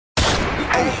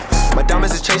Ay, my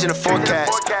diamonds is changing the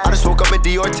forecast. I just woke up in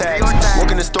Dior tags.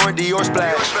 Walk in the store in Dior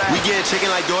splash. We getting chicken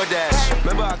like DoorDash.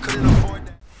 Remember I couldn't afford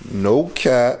that. No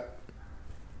cat.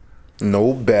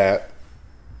 No bat.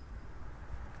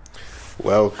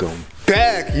 Welcome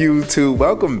back, YouTube.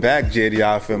 Welcome back,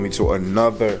 JDI, feel me, to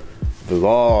another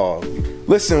vlog.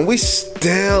 Listen, we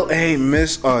still ain't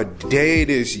missed a day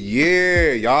this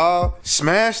year, y'all.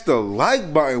 Smash the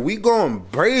like button. We going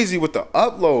crazy with the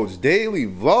uploads, daily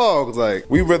vlogs. Like,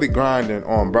 we really grinding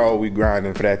on, bro. We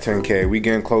grinding for that 10K. We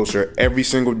getting closer every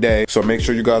single day. So make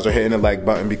sure you guys are hitting the like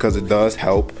button because it does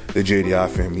help the JDI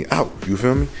family out. You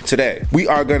feel me? Today, we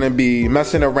are gonna be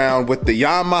messing around with the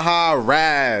Yamaha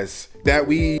Razz that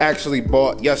we actually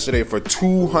bought yesterday for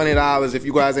 $200. If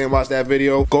you guys ain't watched that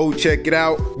video, go check it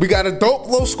out. We got a dope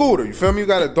little scooter, you feel me? We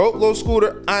got a dope little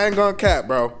scooter. I ain't gonna cap,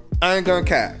 bro. I ain't gonna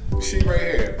cap. She right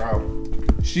here, bro.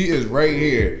 She is right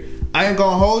here. I ain't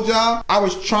gonna hold y'all. I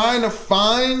was trying to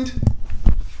find,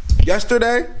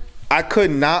 yesterday, I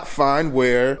could not find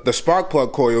where the spark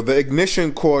plug coil, the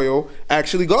ignition coil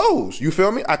actually goes. You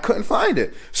feel me? I couldn't find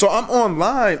it. So I'm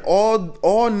online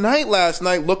all night last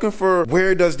night looking for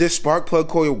where does this spark plug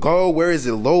coil go? Where is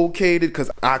it located? Because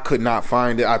I could not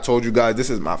find it. I told you guys this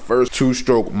is my first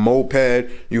two-stroke moped.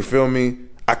 You feel me?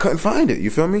 I couldn't find it. You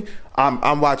feel me?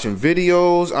 I'm watching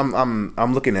videos.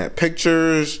 I'm looking at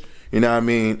pictures. You know what I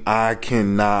mean? I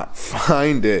cannot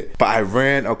find it. But I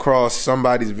ran across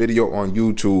somebody's video on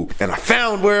YouTube and I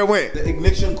found where it went. The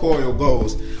ignition coil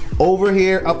goes over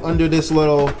here up under this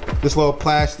little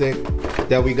plastic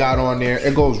that we got on there.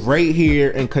 It goes right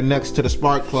here and connects to the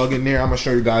spark plug in there. I'm gonna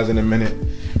show you guys in a minute.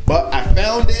 But I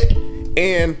found it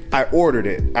and I ordered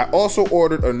it. I also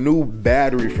ordered a new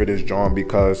battery for this John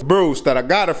because Bruce, that I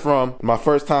got it from, my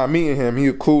first time meeting him, he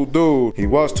a cool dude. He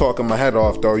was talking my head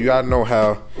off though. Y'all know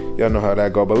how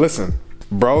that go. But listen,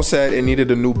 bro said it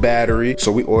needed a new battery,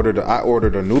 so I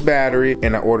ordered a new battery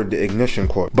and I ordered the ignition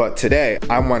coil. But today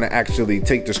I want to actually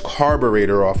take this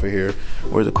carburetor off of here.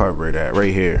 Where's the carburetor at?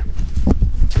 Right here.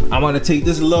 I want to take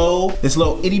this little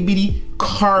itty bitty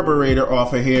carburetor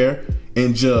off of here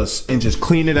and just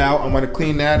clean it out. I'm gonna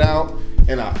clean that out.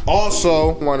 And I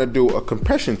also wanna do a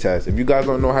compression test. If you guys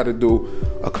don't know how to do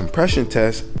a compression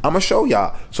test, I'm gonna show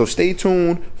y'all. So stay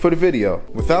tuned for the video.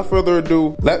 Without further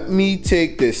ado, let me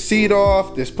take this seat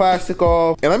off, this plastic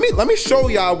off, and let me show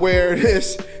y'all where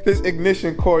this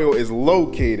ignition coil is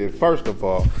located. First of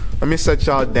all, let me set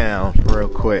y'all down real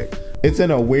quick. It's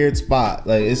in a weird spot.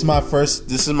 Like, this is my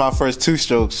first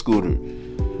two-stroke scooter.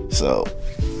 So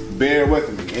bear with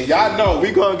me. And y'all know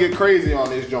we gonna get crazy on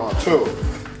this joint too.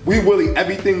 We willy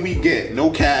everything we get.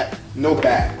 No cat, no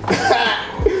bat.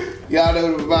 Y'all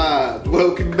know the vibes.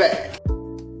 Welcome back.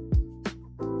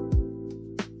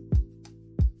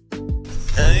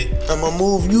 Alright, I'ma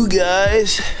move you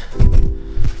guys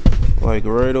like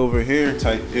right over here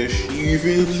type-ish. You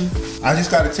feel me? I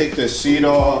just gotta take this seat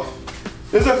off.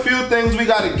 There's a few things we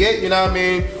gotta get, you know what I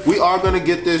mean? We are gonna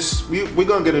get this, we're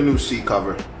gonna get a new seat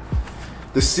cover.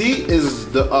 The seat is,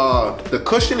 the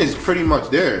cushion is pretty much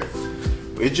there.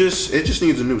 It just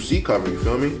needs a new seat cover, you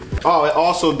feel me? Oh, it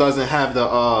also doesn't have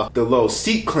the little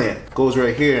seat clamp. Goes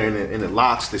right here and it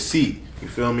locks the seat, you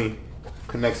feel me?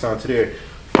 Connects onto there.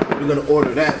 We're gonna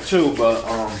order that too, but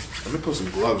let me put some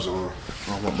gloves on. I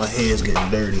don't want my hands getting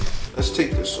dirty. Let's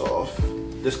take this off.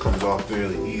 This comes off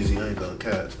fairly easy, I ain't gonna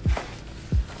cat.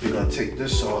 We're gonna take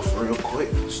this off real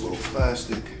quick, this little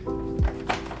plastic.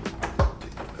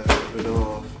 It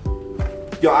off.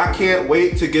 Yo, I can't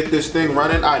wait to get this thing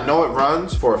running. I know it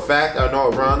runs. For a fact, I know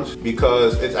it runs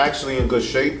because it's actually in good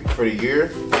shape for the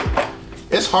year.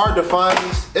 It's hard to find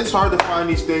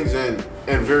these things in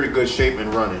very good shape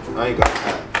and running. I ain't got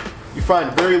that. You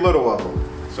find very little of them.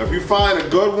 So if you find a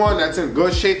good one that's in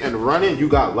good shape and running, you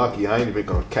got lucky. I ain't even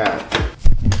gonna cap.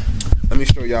 Let me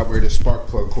show y'all where the spark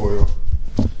plug coil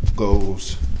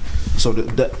goes. So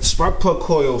the spark plug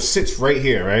coil sits right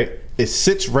here, right? It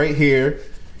sits right here,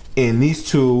 and these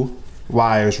two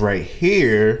wires right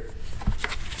here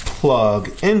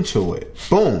plug into it.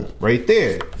 Boom, right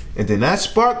there. And then that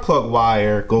spark plug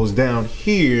wire goes down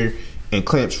here and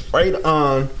clamps right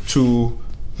on to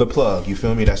the plug. You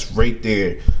feel me? That's right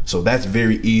there. So that's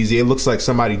very easy. It looks like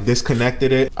somebody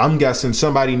disconnected it. I'm guessing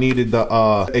somebody needed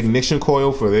the ignition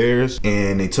coil for theirs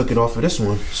and they took it off of this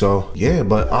one. So yeah,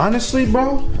 but honestly,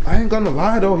 bro, I ain't gonna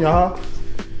lie though, y'all.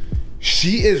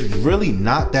 She is really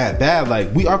not that bad.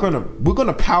 Like, we're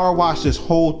gonna power wash this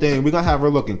whole thing. We're gonna have her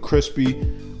looking crispy.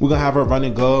 We're gonna have her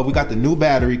running good. We got the new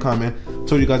battery coming.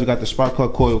 Told you guys we got the spark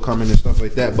plug coil coming and stuff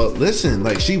like that. But listen,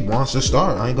 like, she wants to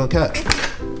start. I ain't gonna catch.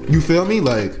 You feel me?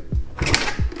 Like,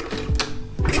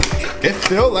 it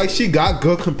felt like she got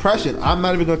good compression. I'm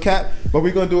not even gonna cap, but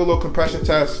we're gonna do a little compression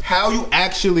test. How you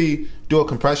actually do a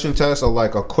compression test, or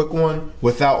like a quick one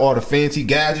without all the fancy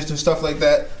gadgets and stuff like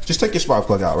that. Just take your spark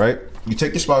plug out, right? You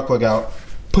take your spark plug out,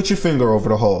 put your finger over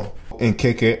the hole and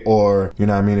kick it, or you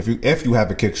know what I mean, if you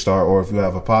have a kickstart, or if you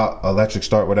have a pop electric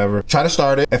start, whatever, try to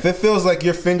start it. If it feels like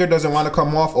your finger doesn't want to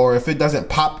come off, or if it doesn't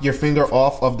pop your finger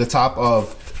off of the top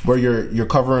of where you're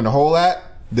covering the hole at,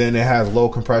 then it has low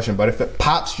compression. But if it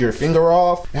pops your finger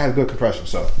off, it has good compression.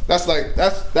 So that's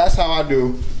how I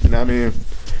do, you know what I mean,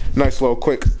 nice little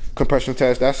quick compression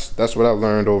test. That's what I've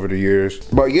learned over the years.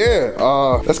 But yeah,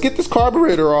 let's get this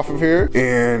carburetor off of here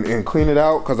and clean it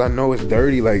out, because I know it's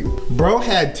dirty. Like, bro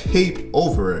had tape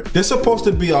over it. There's supposed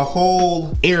to be a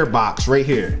whole air box right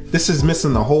here. This is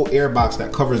missing the whole air box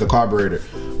that covers the carburetor.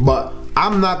 But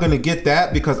I'm not gonna get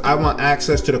that because I want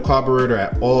access to the carburetor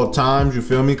at all times, you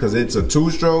feel me? Because it's a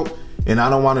 2-stroke. And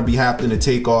I don't want to be having to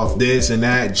take off this and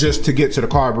that just to get to the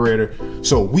carburetor.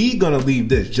 So we gonna leave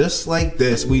this just like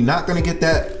this. We not gonna get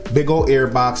that big old air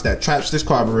box that traps this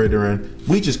carburetor in.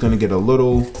 We just gonna get a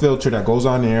little filter that goes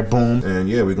on there, boom, and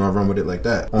yeah, we gonna run with it like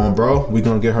that. On bro, we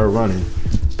gonna get her running.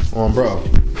 On bro,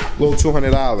 little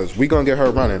 $200. We gonna get her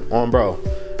running. On bro.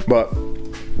 But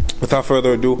without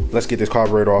further ado, let's get this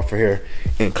carburetor off of here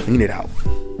and clean it out.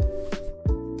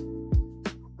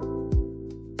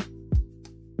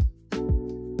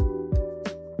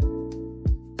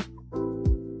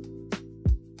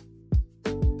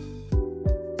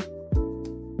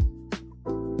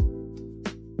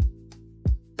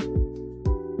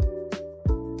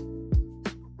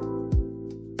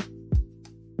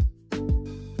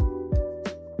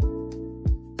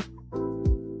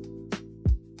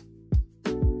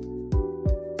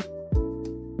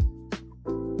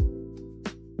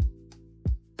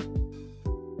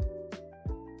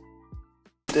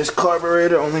 This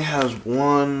carburetor only has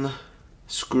one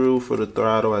screw for the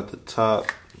throttle at the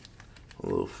top, a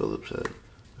little Phillips head.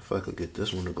 If I could get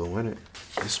this one to go in it.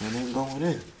 This one ain't going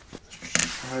in.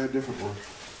 Let's try a different one.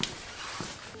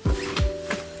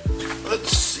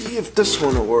 Let's see if this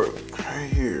one will work.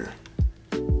 Right here.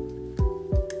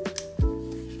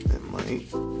 It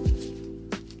might.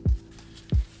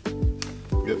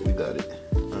 Yep, we got it.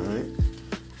 Alright.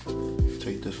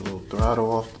 Take this little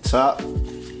throttle off the top.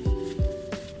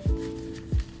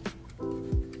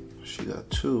 She got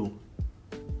two.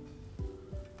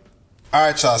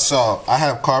 Alright y'all, so I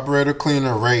have carburetor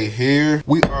cleaner right here.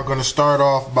 We are gonna start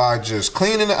off by just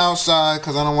cleaning the outside,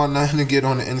 because I don't want nothing to get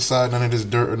on the inside, none of this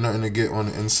dirt or nothing to get on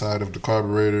the inside of the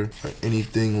carburetor or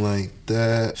anything like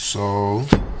that. So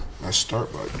let's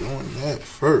start by doing that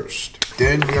first.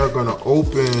 Then we are gonna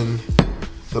open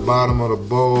the bottom of the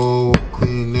bowl,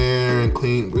 clean there and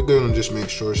clean. We're gonna just make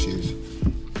sure she's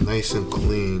nice and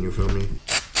clean, you feel me?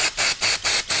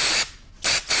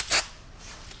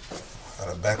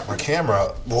 Back my camera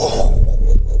up. Whoa.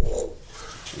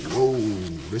 Whoa,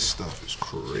 this stuff is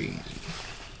crazy.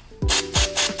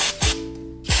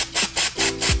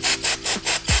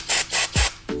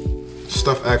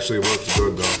 Stuff actually works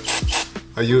good though.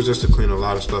 I use this to clean a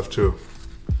lot of stuff too.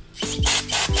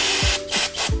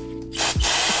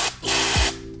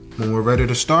 When we're ready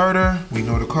to start her, we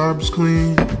know the carb's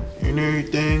clean and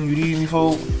everything. You need me,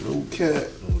 folks? No cat,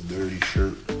 no dirty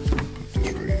shirt.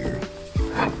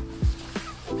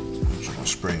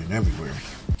 Spraying everywhere.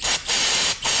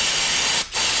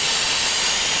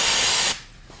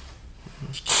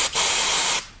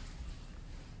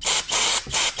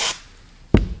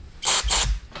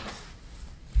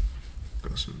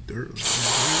 Got some dirt.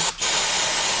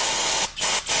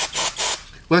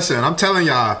 Listen, I'm telling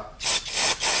y'all,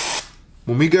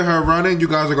 when we get her running, you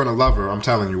guys are gonna love her. I'm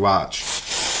telling you, watch.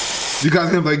 You guys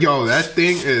are gonna be like, yo, that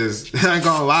thing is, I ain't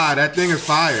gonna lie, that thing is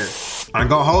fire. I ain't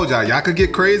gonna hold y'all. Y'all could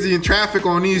get crazy in traffic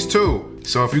on these too.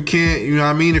 So if you can't, you know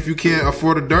what I mean? If you can't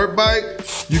afford a dirt bike,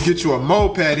 you get you a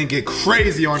moped and get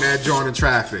crazy on that joint in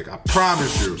traffic. I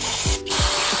promise you.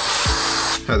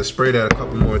 Had to spray that a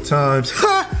couple more times.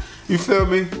 You feel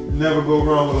me? Never go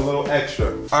wrong with a little extra.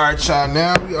 All right, y'all.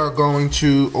 Now we are going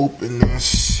to open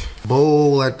this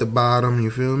bowl at the bottom.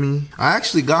 You feel me? I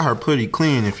actually got her pretty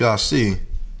clean, if y'all see.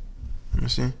 Let me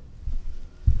see.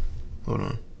 Hold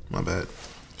on. My bad.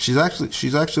 She's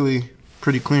actually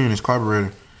pretty clean, this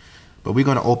carburetor. But we're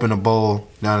gonna open a bowl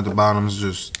down at the bottom. It's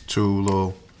just two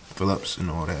little Phillips and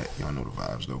all that. Y'all know the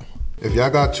vibes though. If y'all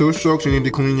got 2 strokes, you need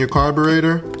to clean your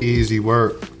carburetor. Easy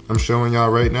work. I'm showing y'all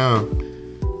right now.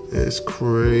 It's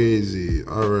crazy.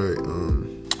 All right.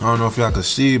 I don't know if y'all can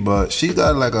see, but she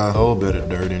got like a whole bit of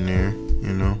dirt in there.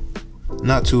 You know,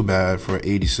 not too bad for an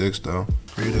 86 though.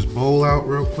 Clear this bowl out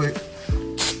real quick.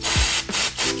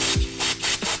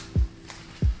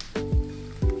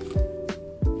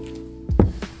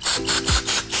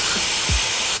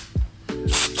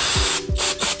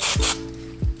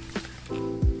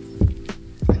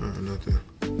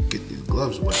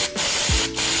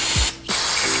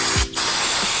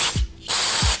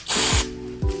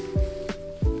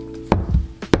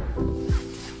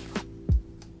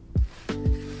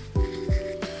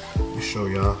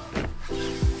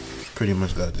 Pretty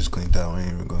much got this cleaned out. I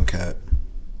ain't even gonna cap.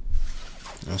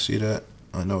 Y'all see that?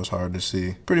 I know it's hard to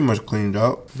see. Pretty much cleaned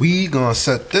out. We gonna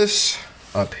set this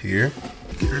up here.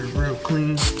 Get it real clean.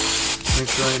 Make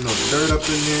sure ain't no dirt up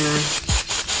in there.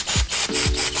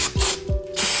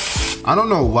 I don't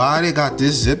know why they got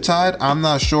this zip tied. I'm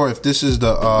not sure if this is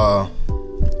the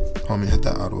let me hit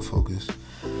that autofocus.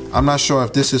 I'm not sure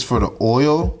if this is for the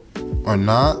oil or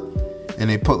not. And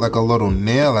they put like a little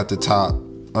nail at the top.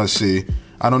 Let's see.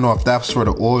 I don't know if that's for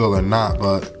the oil or not,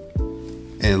 but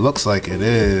it looks like it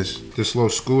is. This little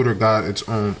scooter got its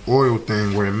own oil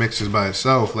thing where it mixes by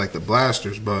itself like the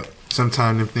blasters, but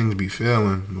sometimes them things be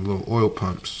failing, the little oil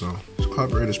pumps. So this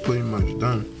carburetor's pretty much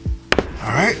done. All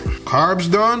right, carb's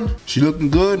done. She looking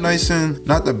good, nice and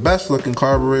not the best looking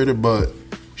carburetor, but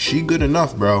she good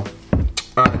enough, bro.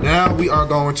 All right, now we are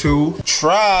going to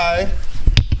try.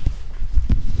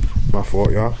 My fault,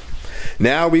 y'all.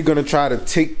 Now we're gonna try to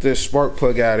take this spark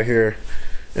plug out of here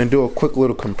and do a quick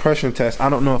little compression test. I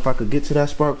don't know if I could get to that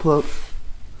spark plug.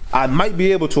 I might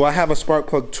be able to. I have a spark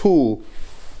plug tool.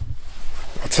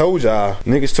 I told y'all,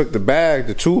 niggas took the bag,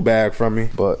 the tool bag from me,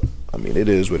 but I mean, it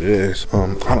is what it is. I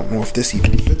don't know if this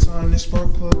even fits on this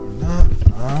spark plug or not.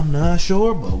 I'm not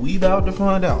sure, but we about to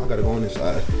find out. I gotta go on this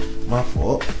side. My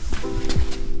fault.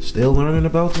 Still learning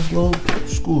about this little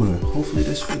scooter. Hopefully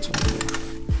this fits on there.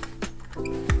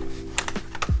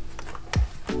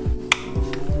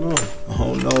 I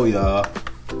don't know, y'all.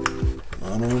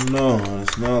 I don't know.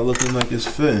 It's not looking like it's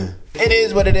fitting. It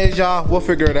is what it is, y'all. We'll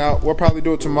figure it out. We'll probably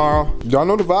do it tomorrow. Y'all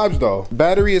know the vibes, though.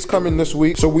 Battery is coming this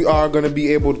week, so we are going to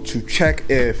be able to check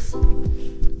if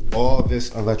all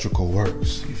this electrical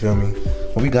works. You feel me?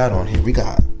 What we got on here? We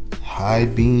got high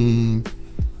beam,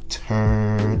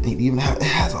 turn. It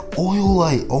has an oil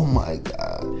light. Oh my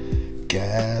God.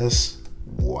 Gas.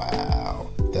 Wow.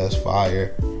 That's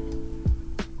fire.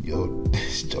 Yo,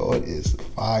 this joint is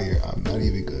fire. I'm not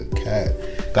even good cat.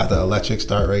 Got the electric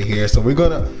start right here. So we're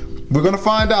gonna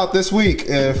find out this week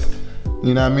if,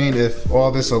 you know what I mean, if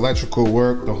all this electrical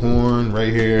work. The horn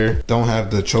right here don't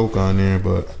have the choke on there,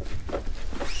 but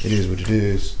it is what it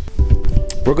is.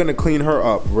 We're gonna clean her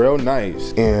up real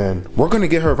nice and we're gonna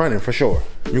get her running for sure.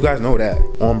 You guys know that,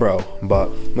 on bro. But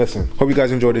listen, hope you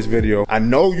guys enjoyed this video. I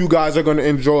know you guys are gonna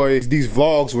enjoy these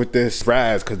vlogs with this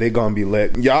Razz because they gonna be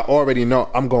lit. Y'all already know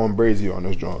I'm going brazy on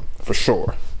this joint for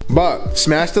sure. But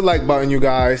smash the like button, you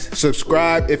guys.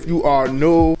 Subscribe if you are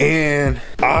new, and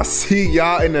I'll see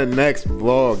y'all in the next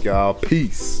vlog, y'all.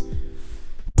 Peace.